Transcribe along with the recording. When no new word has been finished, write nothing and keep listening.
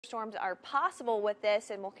Storms are possible with this,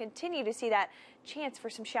 and we'll continue to see that chance for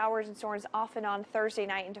some showers and storms off and on Thursday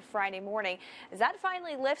night into Friday morning. As that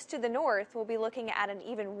finally lifts to the north, we'll be looking at an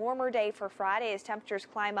even warmer day for Friday as temperatures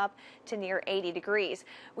climb up to near 80 degrees.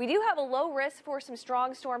 We do have a low risk for some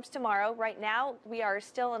strong storms tomorrow. Right now, we are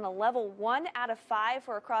still in a level 1 out of 5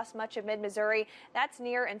 for across much of mid-Missouri. That's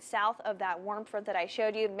near and south of that warm front that I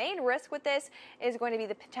showed you. Main risk with this is going to be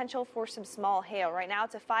the potential for some small hail. Right now,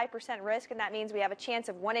 it's a 5% risk, and that means we have a chance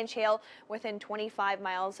of 1-inch hail within 25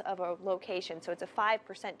 miles of a location. So it's a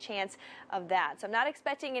 5% chance of that. So I'm not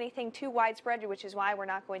expecting anything too widespread, which is why we're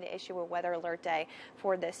not going to issue a weather alert day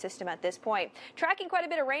for this system at this point. Tracking quite a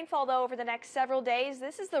bit of rainfall, though, over the next several days.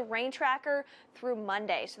 This is the rain tracker through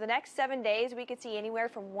Monday. So the next 7 days, we could see anywhere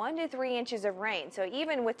from 1 to 3 inches of rain. So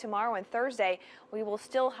even with tomorrow and Thursday, we will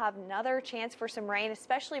still have another chance for some rain,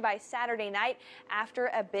 especially by Saturday night after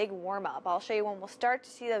a big warm up. I'll show you when we'll start to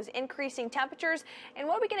see those increasing temperatures and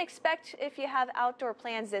what we can expect if you have outdoor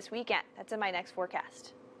plans this weekend. That's in my next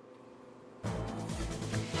forecast.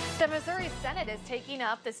 The Missouri Senate is taking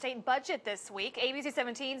up the state budget this week. ABC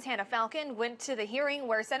 17's Hannah Falcon went to the hearing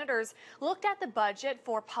where senators looked at the budget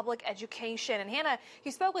for public education. And Hannah,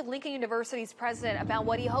 you spoke with Lincoln University's president about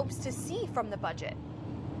what he hopes to see from the budget.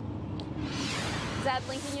 Zeb,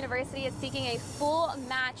 Lincoln University is seeking a full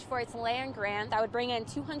match for its land grant that would bring in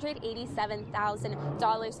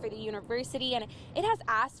 $287,000 for the university, and it has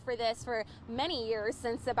asked for this for many years,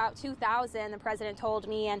 since about 2000, the president told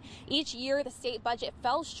me, and each year the state budget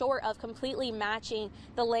fell short of completely matching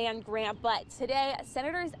the land grant. But today,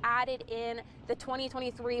 senators added in the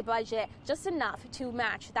 2023 budget just enough to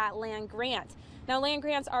match that land grant. Now, land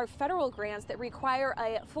grants are federal grants that require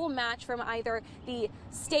a full match from either the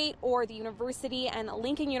state or the university, and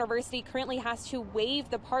Lincoln University currently has to waive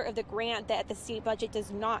the part of the grant that the state budget does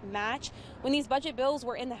not match. When these budget bills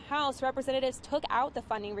were in the House, representatives took out the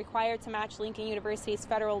funding required to match Lincoln University's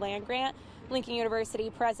federal land grant. Lincoln University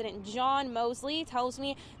President John Mosley tells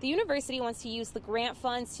me the university wants to use the grant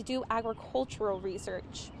funds to do agricultural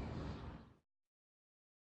research.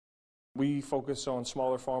 We focus on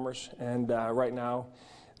smaller farmers, and right now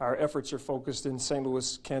our efforts are focused in St.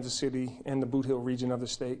 Louis, Kansas City, and the Boot Hill region of the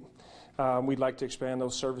state. We'd like to expand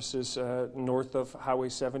those services north of Highway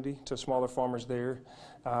 70 to smaller farmers there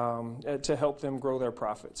to help them grow their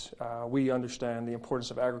profits. We understand the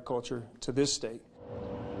importance of agriculture to this state.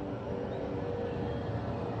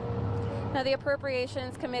 Now, the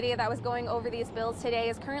Appropriations Committee that was going over these bills today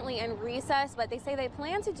is currently in recess, but they say they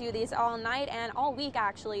plan to do these all night and all week,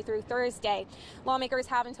 actually, through Thursday. Lawmakers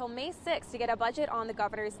have until May 6th to get a budget on the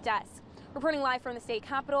governor's desk. Reporting live from the state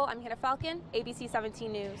capitol, I'm Hannah Falcon, ABC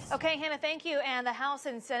 17 News. Okay, Hannah, thank you. And the House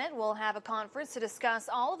and Senate will have a conference to discuss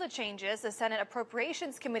all of the changes the Senate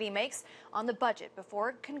Appropriations Committee makes on the budget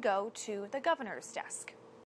before it can go to the governor's desk.